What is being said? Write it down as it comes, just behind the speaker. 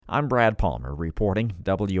I'm Brad Palmer reporting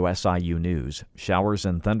WSIU News. Showers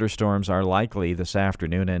and thunderstorms are likely this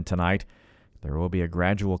afternoon and tonight. There will be a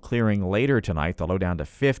gradual clearing later tonight, the low down to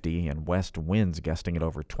 50, and west winds gusting at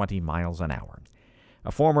over 20 miles an hour.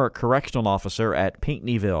 A former correctional officer at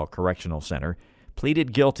Pinckneyville Correctional Center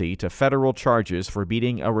pleaded guilty to federal charges for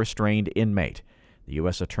beating a restrained inmate. The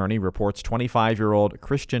U.S. Attorney reports 25-year-old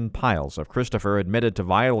Christian Piles of Christopher admitted to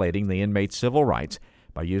violating the inmate's civil rights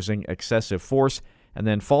by using excessive force and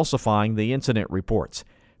then falsifying the incident reports.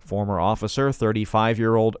 Former officer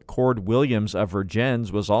 35-year-old Cord Williams of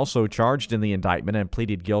Virgins was also charged in the indictment and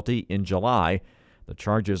pleaded guilty in July. The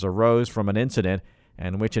charges arose from an incident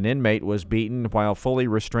in which an inmate was beaten while fully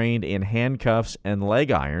restrained in handcuffs and leg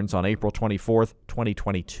irons on April 24,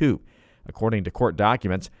 2022. According to court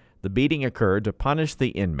documents, the beating occurred to punish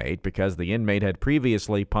the inmate because the inmate had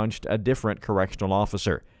previously punched a different correctional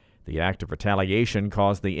officer. The act of retaliation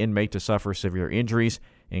caused the inmate to suffer severe injuries,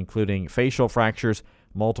 including facial fractures,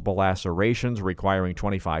 multiple lacerations requiring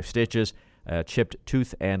 25 stitches, chipped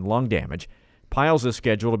tooth, and lung damage. Piles is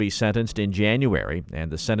scheduled to be sentenced in January,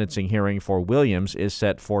 and the sentencing hearing for Williams is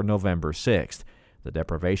set for November 6th. The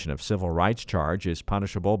deprivation of civil rights charge is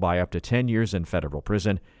punishable by up to 10 years in federal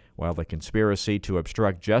prison, while the conspiracy to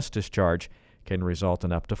obstruct justice charge can result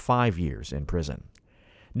in up to 5 years in prison.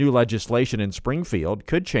 New legislation in Springfield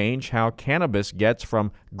could change how cannabis gets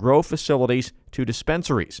from grow facilities to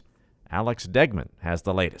dispensaries. Alex Degman has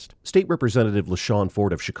the latest. State Representative LaShawn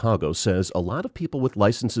Ford of Chicago says a lot of people with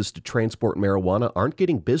licenses to transport marijuana aren't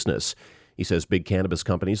getting business. He says big cannabis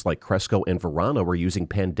companies like Cresco and Verano are using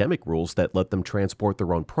pandemic rules that let them transport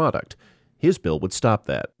their own product. His bill would stop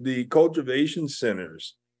that. The cultivation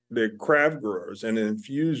centers, the craft growers, and the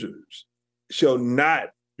infusers shall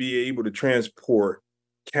not be able to transport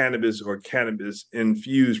cannabis or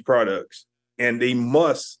cannabis-infused products, and they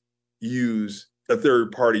must use a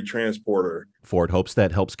third-party transporter. Ford hopes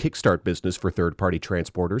that helps kickstart business for third-party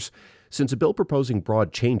transporters. Since a bill proposing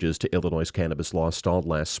broad changes to Illinois' cannabis law stalled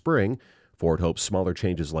last spring, Ford hopes smaller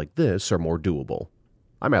changes like this are more doable.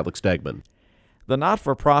 I'm Alex Degman. The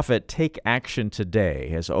not-for-profit Take Action Today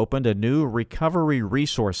has opened a new recovery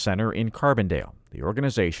resource center in Carbondale. The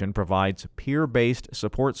organization provides peer-based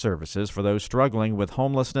support services for those struggling with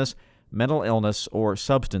homelessness, mental illness, or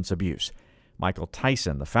substance abuse. Michael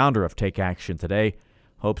Tyson, the founder of Take Action Today,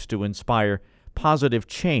 hopes to inspire positive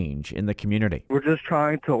change in the community. We're just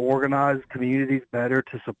trying to organize communities better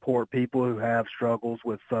to support people who have struggles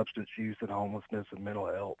with substance use and homelessness and mental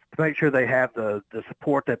health, to make sure they have the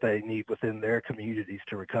support that they need within their communities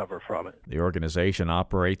to recover from it. The organization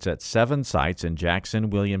operates at 7 sites in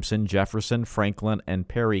Jackson, Williamson, Jefferson, Franklin, and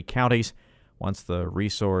Perry counties. Once the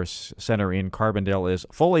resource center in Carbondale is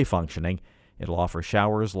fully functioning, it'll offer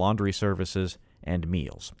showers, laundry services, and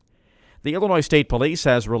meals. The Illinois State Police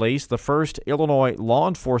has released the first Illinois law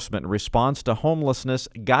enforcement response to homelessness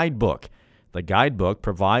guidebook. The guidebook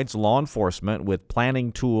provides law enforcement with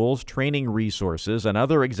planning tools, training resources, and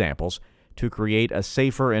other examples to create a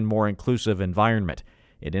safer and more inclusive environment.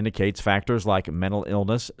 It indicates factors like mental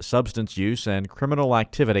illness, substance use, and criminal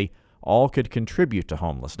activity all could contribute to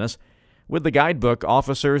homelessness. With the guidebook,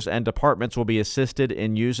 officers and departments will be assisted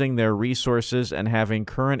in using their resources and having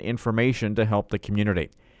current information to help the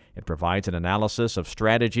community. It provides an analysis of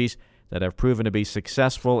strategies that have proven to be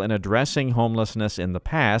successful in addressing homelessness in the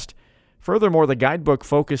past. Furthermore, the guidebook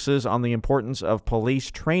focuses on the importance of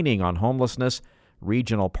police training on homelessness,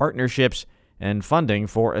 regional partnerships, and funding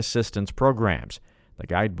for assistance programs. The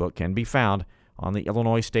guidebook can be found on the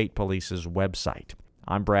Illinois State Police's website.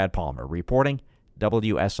 I'm Brad Palmer reporting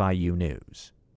WSIU News.